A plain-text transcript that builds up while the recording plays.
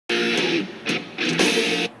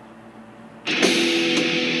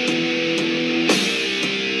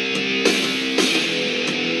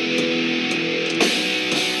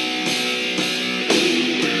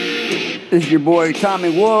This is your boy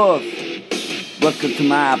Tommy Wolf. Welcome to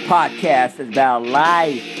my podcast. It's about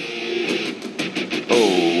life.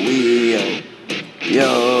 Oh, well.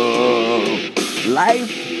 Yo. Life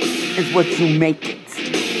is what you make it.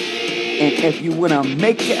 And if you want to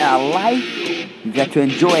make it a life, you got to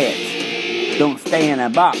enjoy it. Don't stay in a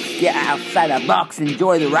box. Get outside the box.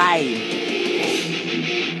 Enjoy the ride.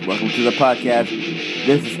 Welcome to the podcast.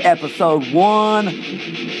 This is episode 1.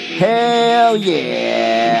 Hell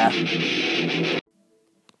yeah.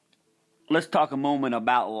 Let's talk a moment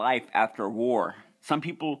about life after war. Some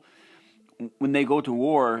people, when they go to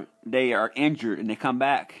war, they are injured and they come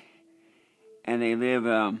back and they live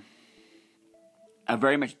a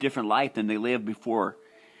very much different life than they lived before.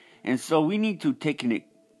 And so we need to take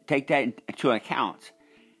that into account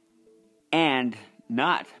and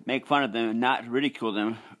not make fun of them and not ridicule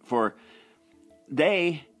them, for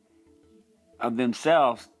they of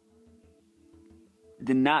themselves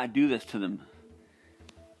did not do this to them.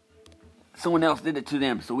 Someone else did it to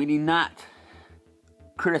them, so we need not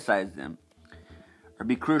criticize them or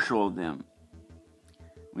be crucial of them.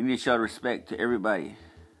 We need to show respect to everybody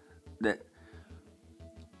that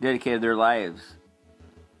dedicated their lives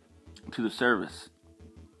to the service.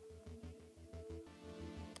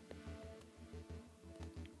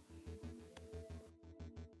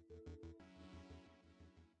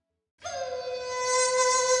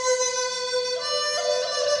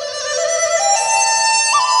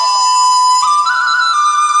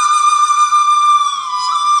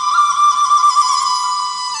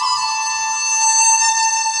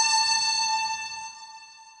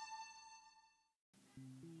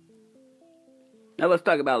 Now let's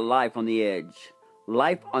talk about life on the edge.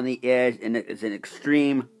 Life on the edge is an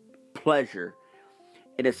extreme pleasure.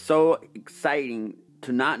 It is so exciting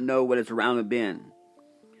to not know what is around the bend.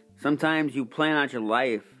 Sometimes you plan out your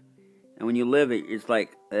life, and when you live it, it's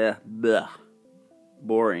like, bleh,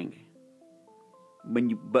 boring.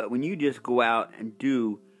 But when you just go out and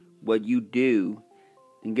do what you do,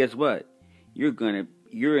 and guess what?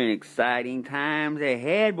 You're in exciting times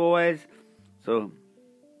ahead, boys. So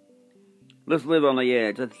let's live on the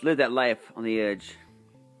edge. Let's live that life on the edge.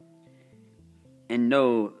 And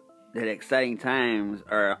know that exciting times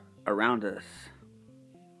are around us.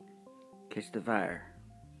 Catch the fire.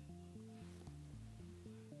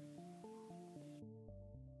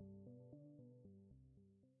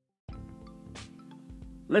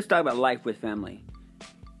 Let's talk about life with family.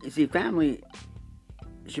 You see, family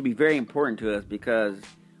should be very important to us, because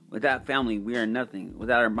without family, we are nothing.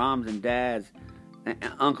 Without our moms and dads, and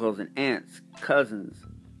uncles and aunts, cousins,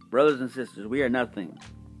 brothers and sisters, we are nothing.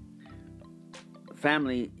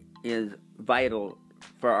 Family is vital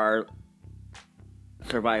for our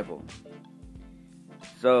survival.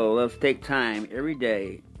 So let's take time every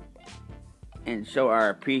day and show our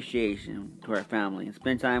appreciation to our family and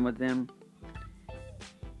spend time with them,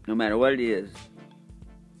 no matter what it is.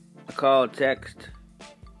 A call, text.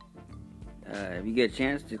 If you get a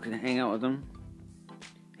chance to hang out with them,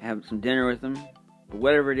 have some dinner with them. But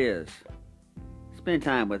whatever it is, spend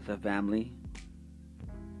time with the family.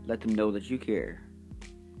 Let them know that you care.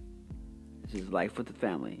 This is Life with the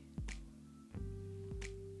Family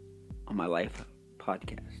on my Life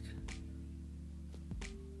podcast.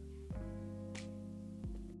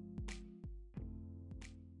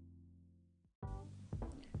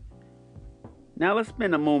 Now let's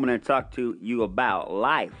spend a moment and talk to you about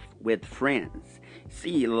life with friends.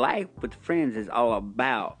 See, life with friends is all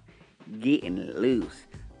about getting loose,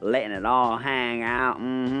 letting it all hang out,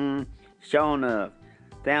 showing up.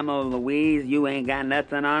 Thelma and Louise, you ain't got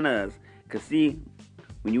nothing on us. Cause see,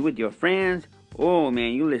 when you with your friends, oh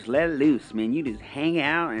man, you just let it loose, man. You just hang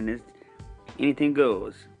out and anything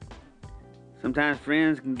goes. Sometimes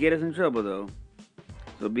friends can get us in trouble though.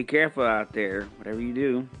 So be careful out there, whatever you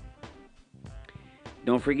do.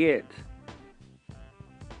 Don't forget,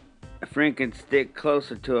 a friend can stick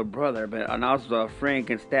closer to a brother, but also a friend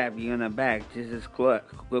can stab you in the back just as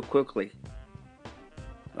quickly.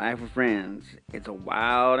 Life with friends. It's a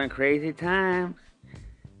wild and crazy time.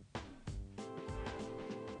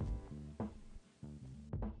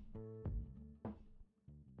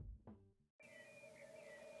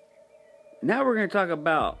 Now we're going to talk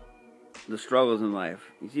about the struggles in life.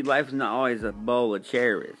 You see, life is not always a bowl of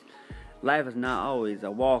cherries. Life is not always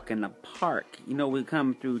a walk in the park. You know, we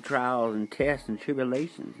come through trials and tests and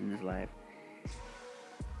tribulations in this life.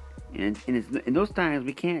 And in those times,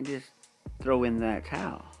 we can't just throw in that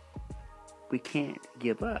towel. We can't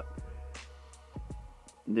give up.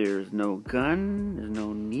 There's no gun, there's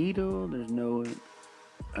no needle, there's no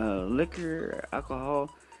liquor,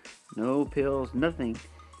 alcohol, no pills, nothing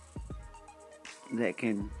that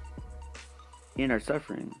can end our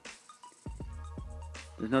suffering.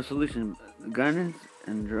 There's no solution. Guns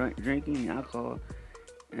and drinking, alcohol,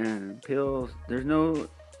 and pills. It's not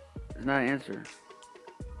an answer.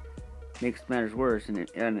 Makes matters worse, and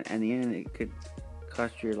in the end, it could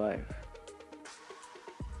cost you your life.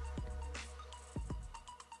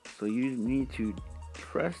 So you need to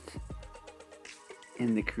trust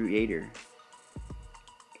in the Creator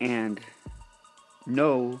and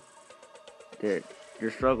know that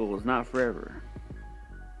your struggle is not forever.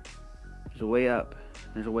 There's a way up.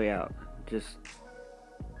 There's a way out. Just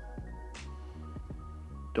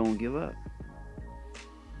don't give up.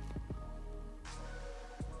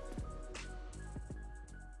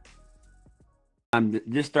 I'm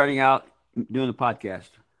just starting out doing the podcast.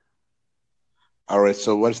 All right,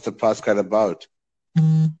 so what's the podcast about?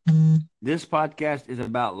 This podcast is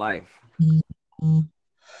about life.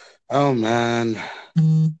 Oh man,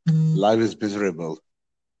 life is miserable.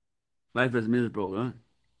 Life is miserable, huh?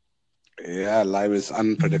 Yeah, life is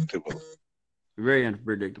unpredictable. Very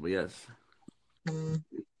unpredictable, yes.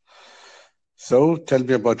 So tell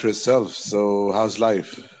me about yourself. So how's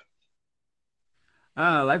life?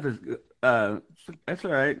 Life is it's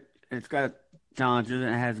all right. It's got challenges and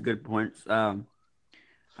it has good points.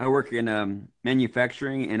 I work in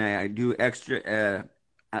manufacturing and I do extra.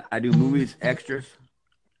 I do movies extras.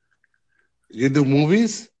 You do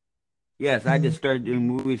movies? Yes, I just started doing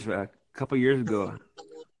movies a couple years ago.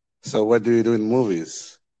 So what do you do in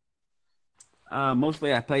movies?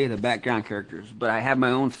 Mostly I play the background characters, but I have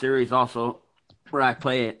my own series also where I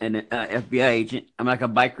play an FBI agent. I'm like a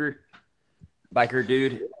biker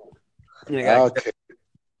dude. Yeah, Okay,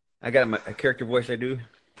 I got a character voice I do.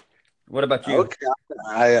 What about you? okay.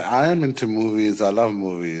 I am into movies. I love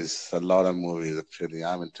movies. A lot of movies actually.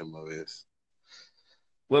 I'm into movies.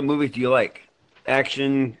 What movies do you like?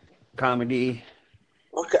 Action, comedy?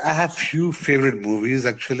 Okay, I have few favorite movies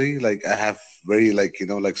actually. Like I have very like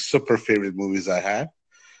super favorite movies I have.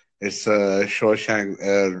 It's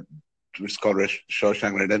Shawshank. It's called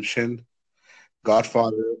Shawshank Redemption.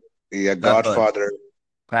 Godfather. Yeah, Godfather, Godfather.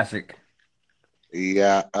 classic.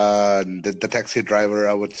 Yeah, the taxi driver,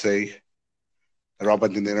 I would say,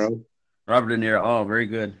 Robert De Niro, Robert De Niro. Oh, very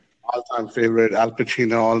good. all-time favorite. Al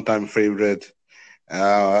Pacino, all-time favorite.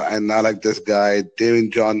 And I like this guy,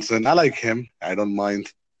 Dwayne Johnson. I like him. I don't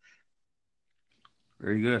mind.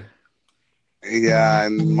 Very good. Yeah,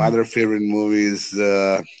 and my other favorite movies,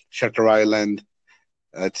 Shutter Island.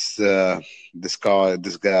 That's this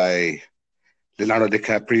guy, Leonardo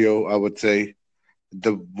DiCaprio, I would say.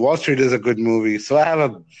 The Wall Street is a good movie. So I have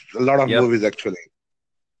a lot of Yep. movies actually.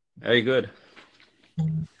 Very good.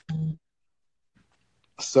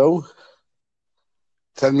 So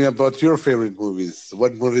tell me about your favorite movies.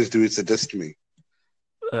 What movies do you suggest me?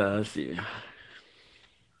 Let's see.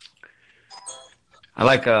 I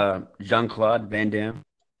like Jean-Claude Van Damme.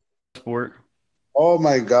 Sport. Oh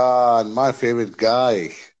my God, my favorite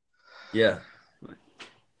guy. Yeah.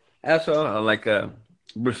 Also, I like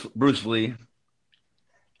Bruce Lee.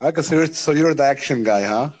 Okay, so you're the action guy,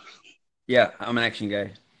 huh? Yeah, I'm an action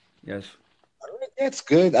guy. Yes. That's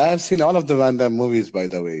good. I have seen all of the Van Damme movies, by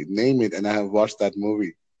the way. Name it, and I have watched that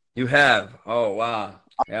movie. You have. Oh, wow.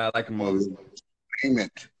 Yeah, I like them all. Oh, name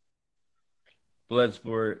it.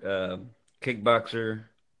 Bloodsport, Kickboxer.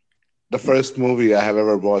 The first movie I have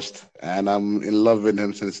ever watched, and I'm in love with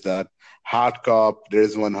him since that. Hard Cop. There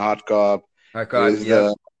is one Hard Cop. I There caught. is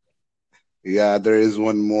Yep. there is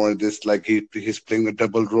one more. This like he's playing a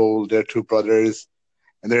double role. They're two brothers,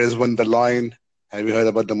 and there is one The Lion. Have you heard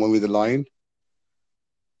about the movie The Lion?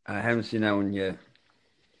 I haven't seen that one yet.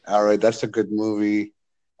 All right, that's a good movie,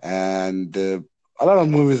 and a lot of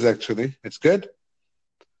movies actually. It's good.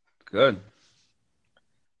 Good.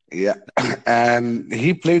 Yeah, and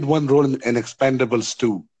he played one role in Expendables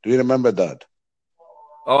 2. Do you remember that?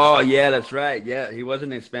 Oh, yeah, that's right. Yeah, he was in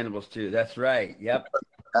Expendables too. That's right. Yep.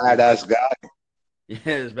 That's Badass guy. yeah,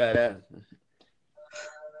 it's badass.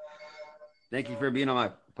 Thank you for being on my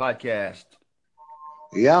podcast.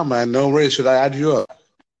 Yeah, man. No worries. Should I add you up?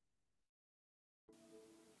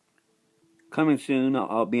 Coming soon,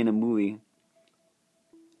 I'll be in a movie.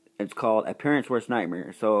 It's called A Parent's Worst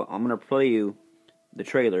Nightmare. So I'm gonna play you the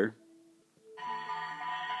trailer.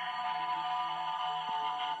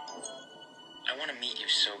 I want to meet you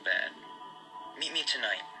so bad. Meet me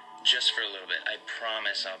tonight, just for a little bit. I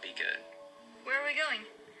promise I'll be good. Where are we going?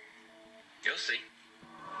 You'll see.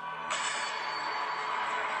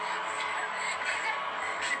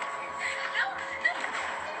 No,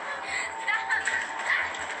 no, stop.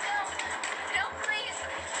 No, no, please.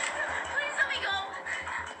 Please let me go.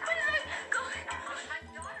 Please let me go. My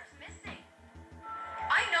daughter's missing.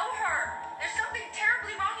 I know her. There's something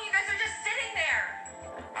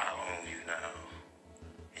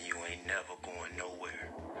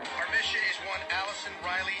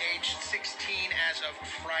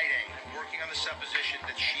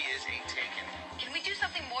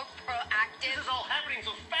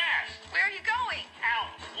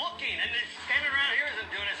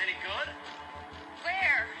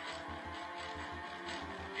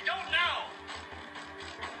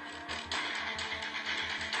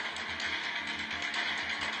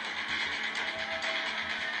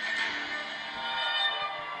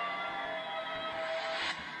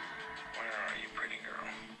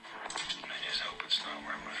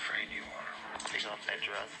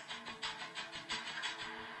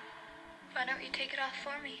take it off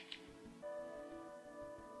for me.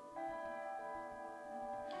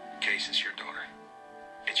 Case, it's your daughter.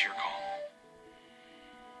 It's your call.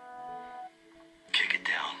 Kick it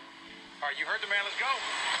down. All right, you heard the man. Let's go.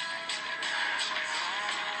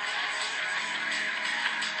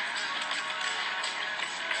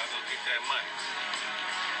 Gotta go get that money.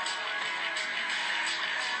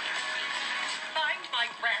 Find my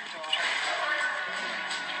granddaughter.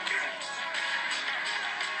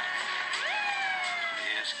 Let me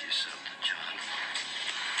ask you something, John.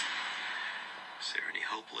 Is there any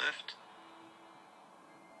hope left?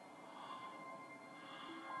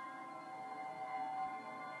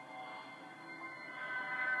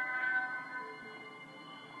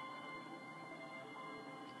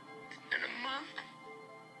 In a month?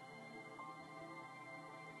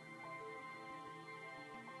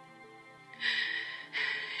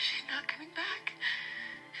 She's not coming back.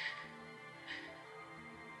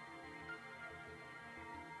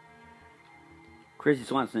 Chrissy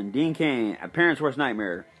Swanson, Dean Cain, A Parent's Worst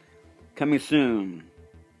Nightmare, coming soon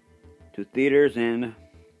to theaters and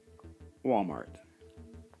Walmart.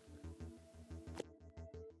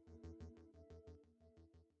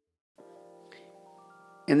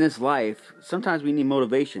 In this life, sometimes we need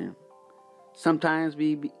motivation. Sometimes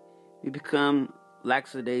we become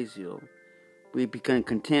lackadaisical. We become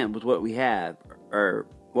content with what we have or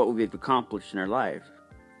what we've accomplished in our life.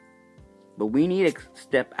 But we need to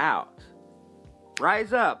step out,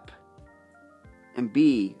 rise up, and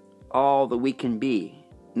be all that we can be.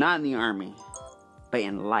 Not in the army, but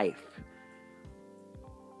in life.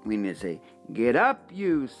 We need to say, get up,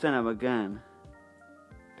 you son of a gun.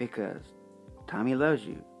 Because Tommy loves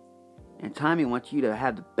you. And Tommy wants you to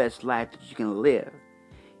have the best life that you can live.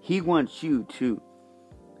 He wants you to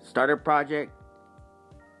start a project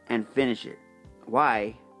and finish it.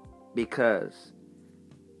 Why? Because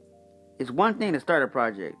it's one thing to start a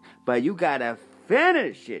project, but you gotta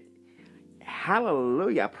finish it.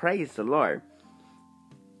 Hallelujah. Praise the Lord.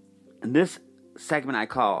 And this segment I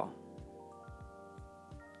call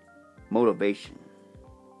motivation.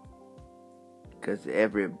 Because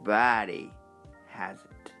everybody has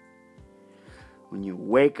it. When you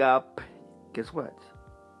wake up, guess what?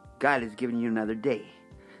 God has given you another day.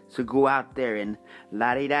 So go out there and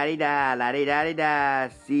la-di-da-di-da,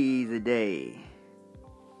 seize the day.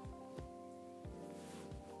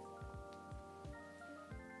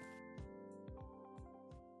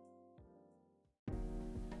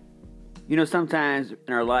 You know, sometimes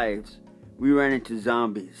in our lives, we run into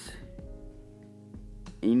zombies.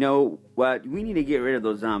 And you know what? We need to get rid of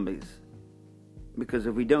those zombies. Because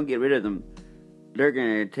if we don't get rid of them, they're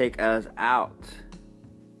going to take us out.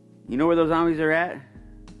 You know where those zombies are at?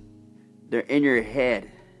 They're in your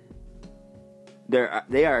head.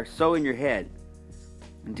 They are so in your head.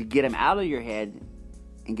 And to get them out of your head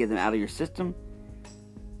and get them out of your system,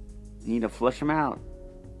 you need to flush them out.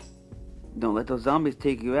 Don't let those zombies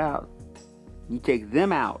take you out. You take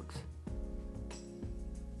them out.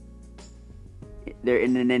 They're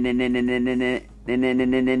in the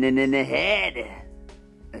head.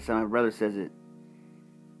 That's how my brother says it.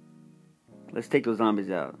 Let's take those zombies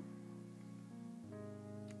out.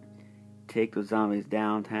 Take those zombies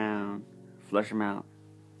downtown. Flush them out.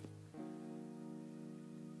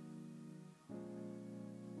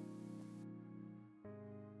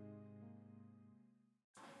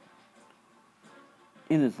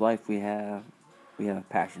 In this life we have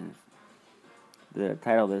passions. The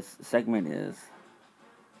title of this segment is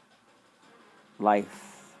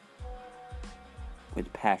Life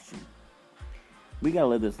with Passion. We gotta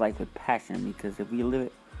live this life with passion, because if we live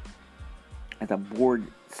it as a board,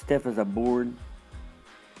 stiff as a board,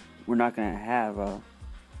 we're not gonna have a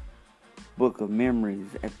book of memories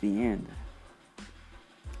at the end.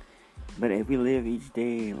 But if we live each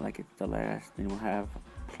day like it's the last, then we'll have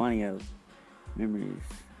plenty of memories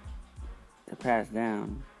to pass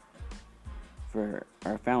down for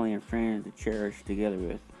our family and friends to cherish together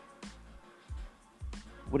with.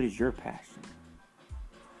 What is your passion?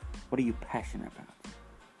 What are you passionate about?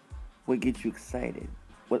 What gets you excited?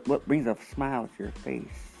 What brings a smile to your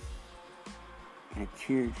face and a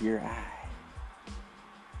tear to your eye?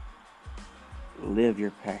 Live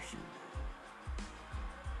your passion.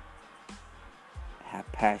 Have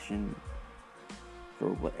passion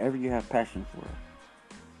for whatever you have passion for.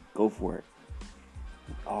 Go for it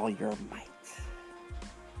with all your might.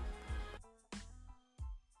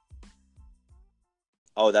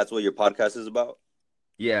 Oh, that's what your podcast is about?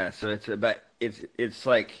 Yeah, so it's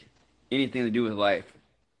like anything to do with life.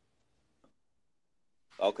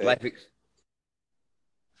 Okay. Life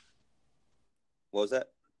What was that?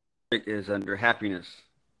 is under happiness.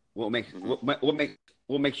 What makes Hmm.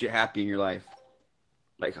 what makes you happy in your life?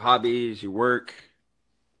 Like hobbies, your work.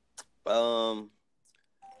 Um,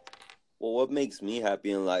 well, what makes me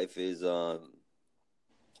happy in life is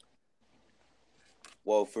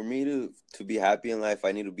well, for me to be happy in life,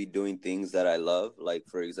 I need to be doing things that I love. Like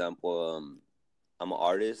for example, I'm an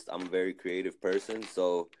artist. I'm a very creative person.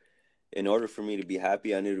 So in order for me to be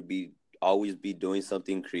happy, I need to be always be doing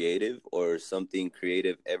something creative or something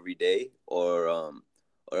creative every day, or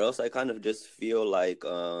else I kind of just feel like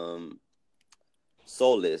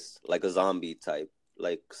soulless, like a zombie type.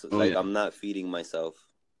 Oh Like yeah. I'm not feeding myself.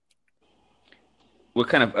 What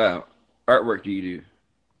kind of artwork do you do?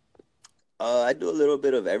 I do a little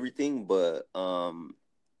bit of everything, but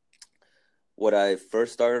what I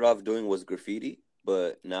first started off doing was graffiti,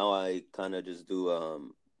 but now I kind of just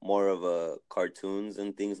do more of cartoons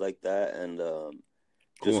and things like that, and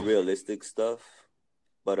just Cool. realistic stuff.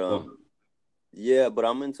 But Cool. yeah, but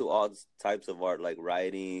I'm into all types of art, like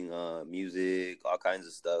writing, music, all kinds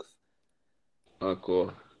of stuff. Oh,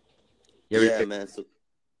 cool. You ever, Yeah, man. So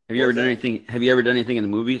have you what ever was done that? anything? Have you ever done anything in the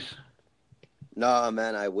movies? Nah,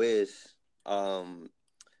 man. I wish. Um,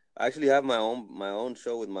 I actually have my own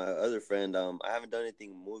show with my other friend. I haven't done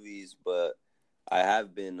anything in movies, but I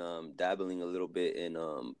have been dabbling a little bit in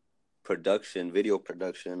production, video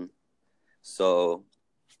production. So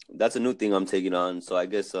that's a new thing I'm taking on. So I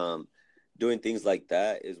guess doing things like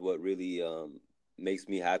that is what really makes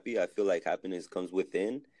me happy. I feel like happiness comes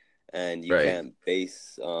within, and you Right. can't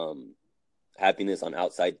base happiness on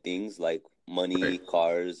outside things like Right. money,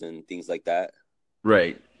 cars, and things like that.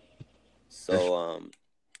 Right. That's So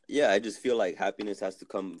yeah, I just feel like happiness has to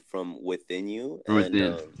come from within you, from and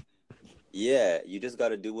within. yeah, you just got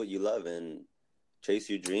to do what you love and chase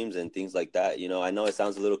your dreams and things like that. I know it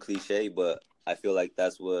sounds a little cliche, but I feel like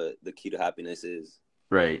that's what the key to happiness is.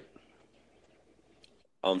 Right.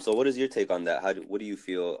 So what is your take on that? What do you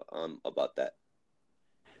feel about that?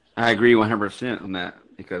 I agree 100% on that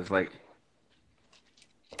because like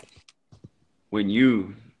when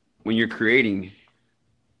you when you're creating,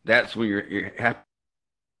 that's when you're happy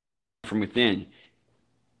from within.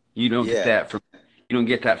 You don't get Yeah.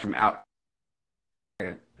 that from out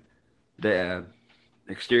the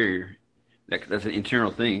exterior. That's an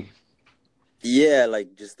internal thing. Yeah,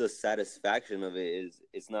 like just the satisfaction of it is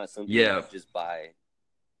it's not something you Yeah. could just buy.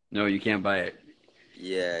 No, you can't buy it.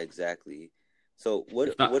 Yeah, exactly. So what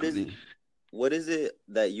It's not what is what is it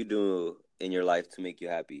that you do in your life to make you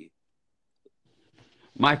happy?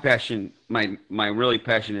 my passion. My really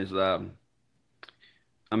passion is I'm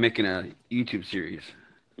making a YouTube series.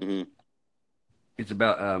 Hmm. It's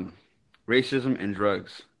about racism and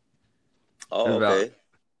drugs. It's Oh, about okay.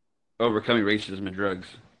 overcoming racism and drugs.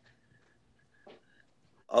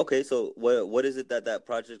 Okay, so what is it that that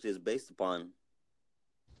project is based upon?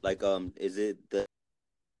 Like is it the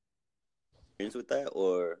experience with that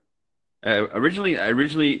or I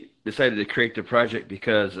originally decided to create the project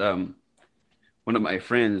because one of my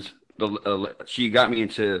friends, she got me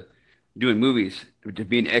into doing movies, to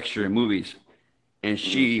be an extra in movies, and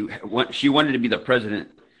Mhm. she wanted to be the president.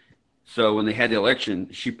 So when they had the election,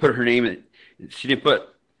 she put her name in. She didn't put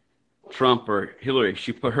Trump or Hillary.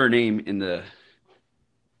 She put her name in to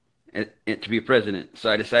be president.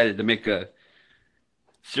 So I decided to make a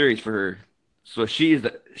series for her. So she's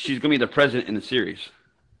gonna be the president in the series.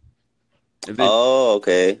 Event, Oh,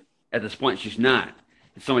 okay. at this point, she's not.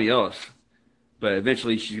 It's somebody else. But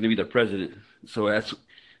eventually, she's gonna be the president. So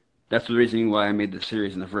that's the reason why I made the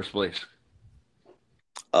series in the first place.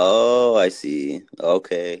 Oh, I see.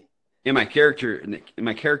 Okay. And my character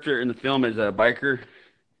in the film is a biker,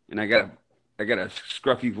 and I got a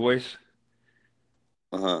scruffy voice.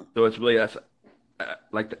 Uh-huh. So it's really that's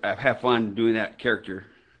I have fun doing that character.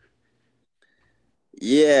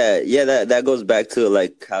 Yeah, yeah, that goes back to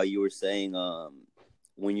like how you were saying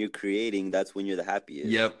when you're creating, that's when you're the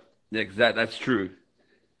happiest. Yep, that's true.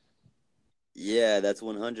 Yeah, that's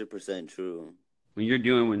 100% true. When you're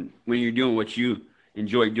doing what you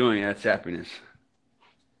enjoy doing, that's happiness.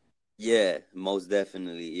 Yeah, most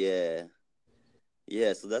definitely. Yeah.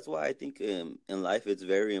 Yeah, so that's why I think in life it's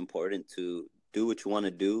very important to do what you want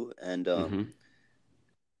to do and Hmm.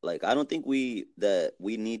 like I don't think we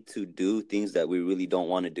need to do things that we really don't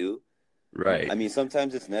want to do. I Right. mean,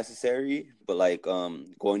 sometimes it's necessary, but like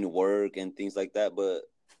going to work and things like that, but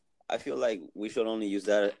I feel like we should only use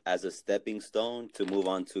that as a stepping stone to move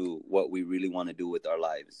on to what we really want to do with our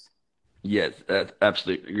lives. Yes, that's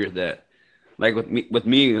absolutely agree with that. Like with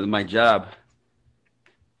my job,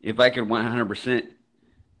 if I could 100%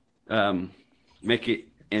 um, make it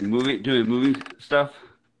and doing movie stuff,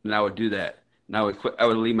 then I would do that. And I would quit. I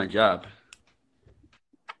would leave my job.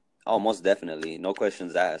 Oh, most definitely. No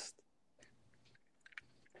questions asked.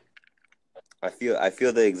 I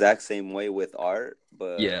feel the exact same way with art,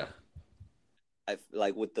 but Yeah,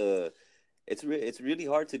 like with the it's really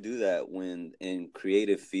hard to do that when in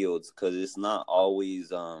creative fields because it's not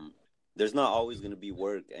always there's not always going to be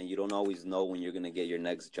work and you don't always know when you're going to get your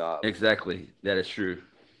next job. exactly. That is true.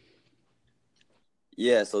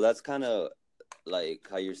 Yeah, so that's kind of like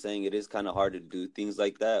how you're saying it is kind of hard to do things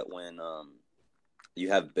like that when you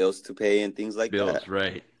have bills to pay and things like that. Bills,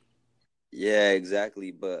 right? Yeah,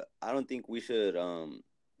 exactly, but I don't think we should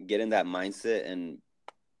get in that mindset and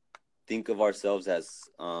think of ourselves as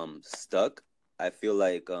stuck. I feel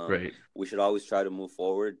like Right, we should always try to move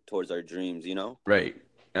forward towards our dreams, you know? right.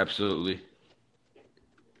 Absolutely.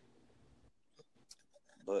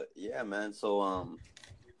 But yeah, man. So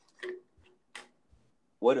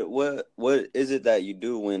what is it that you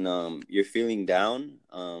do when you're feeling down?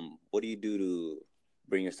 What do you do to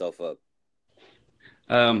bring yourself up?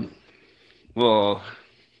 Um, well,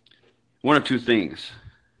 one of two things.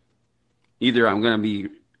 Either I'm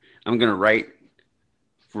gonna write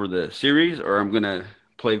for the series, or I'm gonna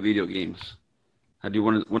play video games. I do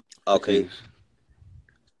one of the two Okay. things.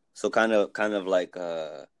 So kind of like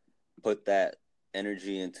put that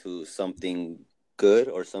energy into something good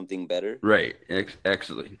or something better. Right.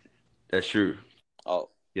 Excellent. That's true. Oh,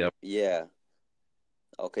 Yep. yeah.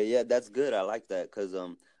 Okay, yeah, that's good. I like that cuz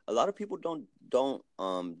a lot of people don't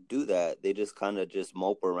do that. They just kind of just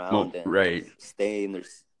mope around and Right. stay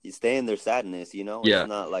in their sadness, you know? It's Yeah.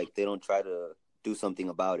 not like they don't try to do something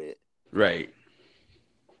about it. Right.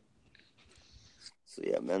 So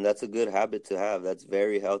yeah, man, that's a good habit to have. That's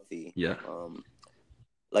very healthy. Yeah.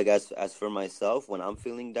 Like as for myself, when I'm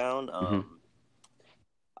feeling down, Hmm.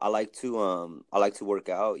 I like to work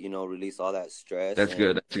out, you know, release all that stress, That's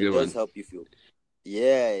good. and That's a it good does one. help you feel.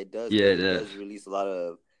 Yeah, it does Yeah, because it it does. does release a lot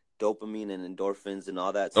of dopamine and endorphins and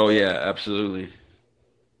all that Oh stuff. yeah, absolutely.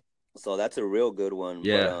 So that's a real good one. But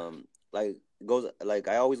Yeah. like it goes like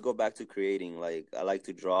I always go back to creating. Like I like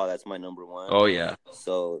to draw. That's my number one. Oh yeah.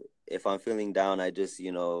 So if I'm feeling down, I just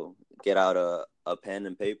get out a pen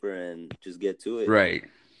and paper and just get to it. Right.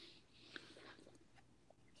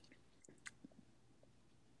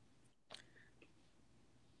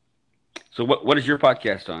 So what is your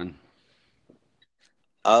podcast on?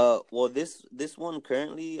 Well, this one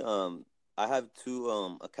currently, I have two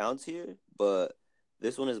accounts here, but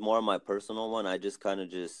this one is more my personal one. I just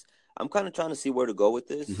I'm kind of trying to see where to go with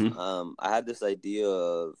this. Hmm. I had this idea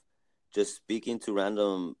of just speaking to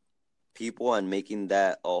random people and making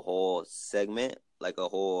that a whole segment, like a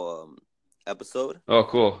whole episode. Oh,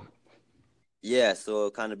 cool. Yeah, so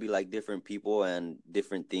it'll kind of be like different people and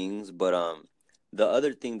different things. But the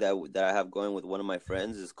other thing that I have going with one of my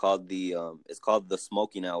friends is called it's called the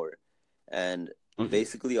Smoking Hour, and Okay.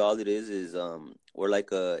 basically all it is we're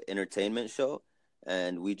like a entertainment show,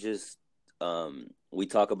 and we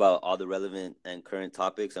talk about all the relevant and current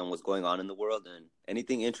topics and what's going on in the world and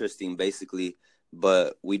anything interesting, basically.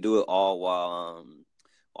 But we do it all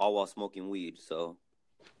while smoking weed, so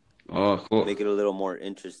Oh, cool. make it a little more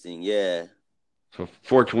interesting. Yeah. So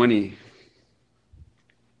 420.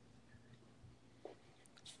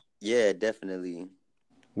 Yeah, definitely.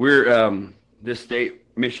 We're this state,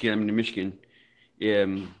 Michigan. I'm in Michigan.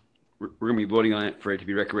 We're gonna be voting on it for it to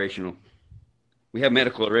be recreational. We have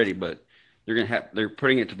medical already, but they're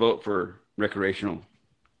putting it to vote for recreational.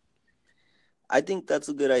 I think that's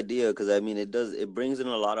a good idea because I mean it brings in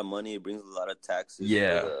a lot of money, it brings a lot of taxes for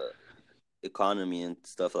Yeah. the economy and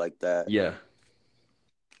stuff like that. Yeah.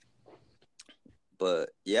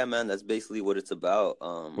 But yeah, man, that's basically what it's about.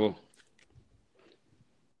 Cool.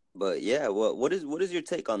 But yeah, what is your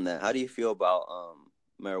take on that? How do you feel about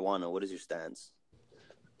marijuana? What is your stance?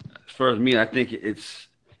 As far as me, I think there's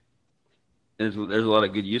a lot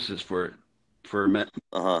of good uses for it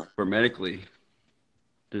Uh-huh. for medically.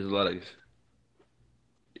 There's a lot of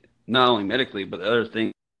not only medically, but the other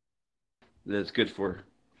things that it's good for.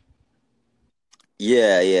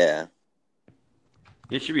 Yeah, yeah.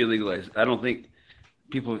 It should be legalized. I don't think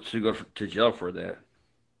people should go to jail for that.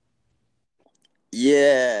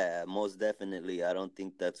 Yeah, most definitely. I don't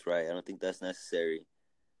think that's right. I don't think that's necessary.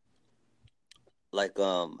 Like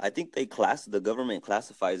I think the government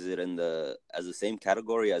classifies it in the as the same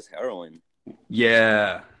category as heroin.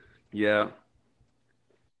 Yeah. Yeah.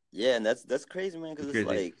 Yeah, and that's crazy, man, because It's it's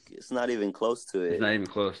crazy. like it's not even close to It's it. not even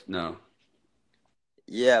close. No.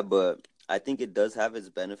 Yeah, but I think it does have its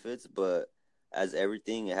benefits, but as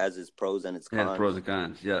everything, it has its pros and its It has pros cons. and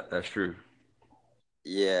cons. Yeah, that's true.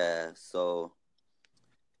 Yeah, so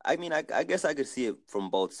I mean, I guess I could see it from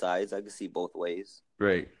both sides. I could see both ways.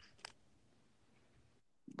 Right.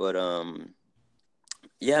 But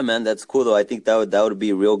yeah, man, that's cool though. I think that would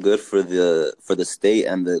be real good for the state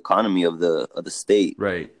and the economy of the state.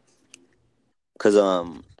 Right. Cause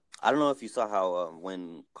I don't know if you saw how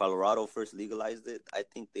when Colorado first legalized it, I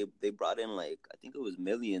think they brought in like I think it was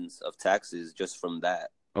millions of taxes just from that.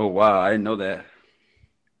 Oh wow, I didn't know that.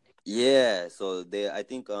 Yeah, so I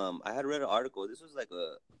think I had read an article. This was like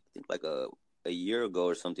I think like a year ago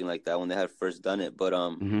or something like that when they had first done it. But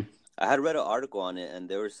Hmm. I had read an article on it, and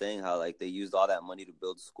they were saying how like they used all that money to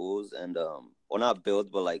build schools and or not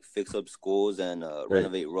build, but like fix up schools and Right.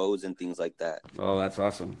 renovate roads and things like that. Oh, that's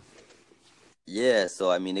awesome. Yeah, so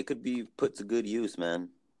I mean, it could be put to good use, man.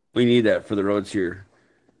 We need that for the roads here.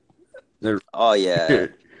 They're Oh yeah,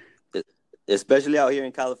 E- especially out here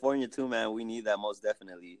in California too, man. We need that most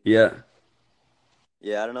definitely. yeah.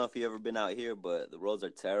 Yeah, I don't know if you ever been out here, but the roads are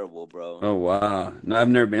terrible, bro. Oh wow. No, I've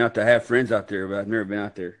never been out there. I have friends out there, but I've never been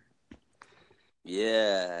out there.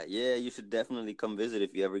 Yeah, yeah, you should definitely come visit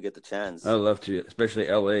if you ever get the I'd chance. love to, especially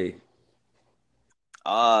LA.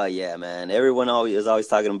 Oh yeah, man. Everyone always is always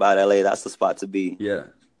talking about LA. That's the spot to be. Yeah.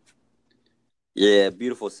 Yeah,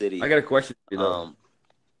 beautiful I city. got a question for you though. Um,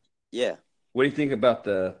 yeah. What do you think about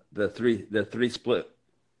the three split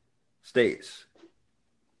states?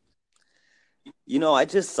 You know, I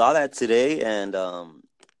just saw that today and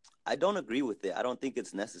I don't agree with it. I don't think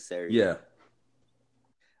it's necessary. Yeah.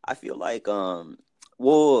 I feel like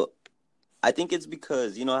well, I think it's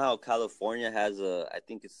because you know how California has I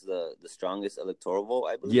think it's the strongest electoral vote,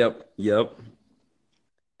 I believe. Yep. Yep.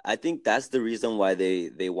 I think that's the reason why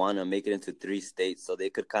they want to make it into three states so they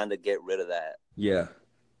could kind of get rid of that. Yeah.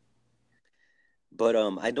 But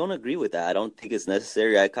I don't agree with that. I don't think it's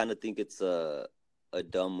necessary. I kind of think it's a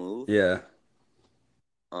dumb move. Yeah.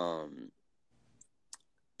 Um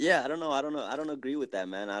yeah, I don't know. I don't know. I don't agree with that,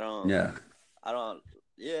 man. Yeah. I don't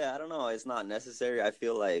yeah, I don't know. It's not necessary. I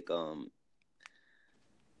feel like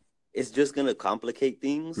it's just going to complicate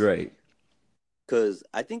things Right. cuz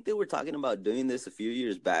I think they were talking about doing this a few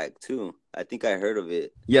years back too. I think I heard of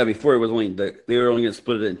it. Yeah. Before it was they were only gonna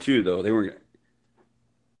split it in two though. They weren't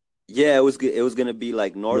Yeah, it was going to be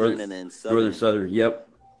like northern northern, and then northern, southern. southern. Yep.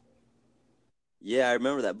 Yeah, I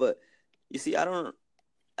remember that. But you see, I don't.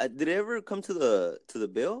 Did it ever come to the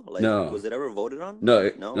bill? Like, No. was it ever voted on? No.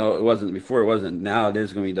 No. No. It wasn't before. It wasn't. Now it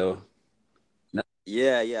is gonna be though. No.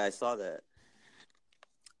 Yeah, yeah, I saw that.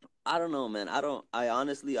 I don't know, man. I don't. I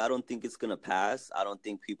honestly, I don't think it's gonna pass. I don't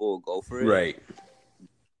think people will go for it. Right.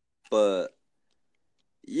 But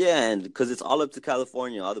yeah, and because it's all up to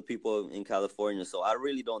California, all the people in California. So I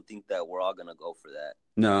really don't think that we're all gonna go for that.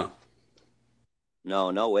 No. No,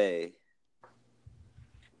 no way.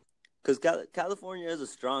 Because California is a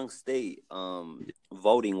strong state,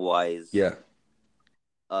 voting wise. Yeah.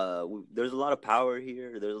 There's a lot of power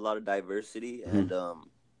here. There's a lot of diversity, Mhm. and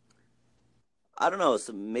I don't know.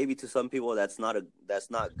 So maybe to some people that's not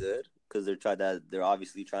good because they're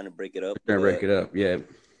obviously trying to break it up. Trying to break But it up. Yeah.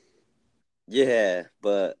 yeah,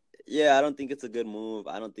 but yeah, I don't think it's a good move.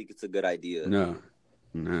 I don't think it's a good idea. No.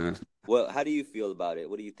 No. Well, how do you feel about it?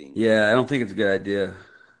 What do you think? Yeah. I don't think it's a good idea.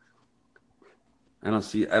 I don't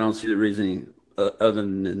see the reasoning other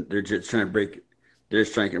than they're just trying to break. They're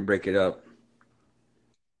just trying to break it up.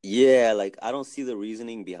 Yeah, like I don't see the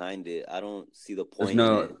reasoning behind it. I don't see the There's point in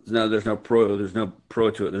it. there's no pro to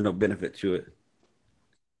it. There's no benefit to it.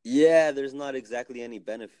 Yeah, there's not exactly any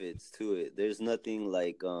benefits to it. There's nothing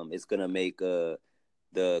like it's gonna make the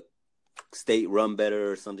state run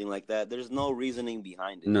better or something like that. There's no reasoning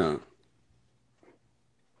behind it. No.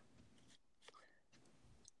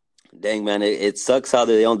 Dang man, it sucks how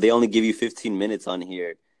they only give you 15 minutes on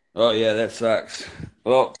here. Oh yeah, that sucks.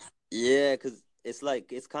 Well, Yeah, cause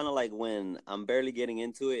it's kind of like when I'm barely getting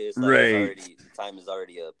into it. It's like right. time is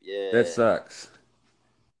already up. That Yeah, sucks.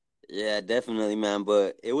 yeah, definitely, man.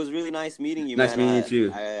 But it was really nice meeting you, Nice man. meeting you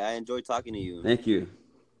too. I enjoyed talking to you. Thank you.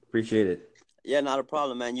 Appreciate it. Yeah, not a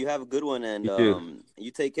problem, man. You have a good one, and You too.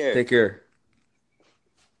 you take care. Take care.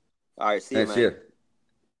 All right, see All you, right, man. see ya.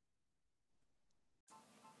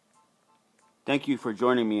 Thank you for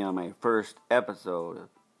joining me on my first episode of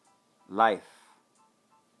Life.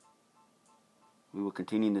 We will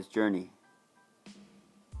continue this journey.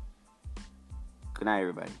 Good night,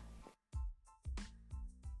 everybody.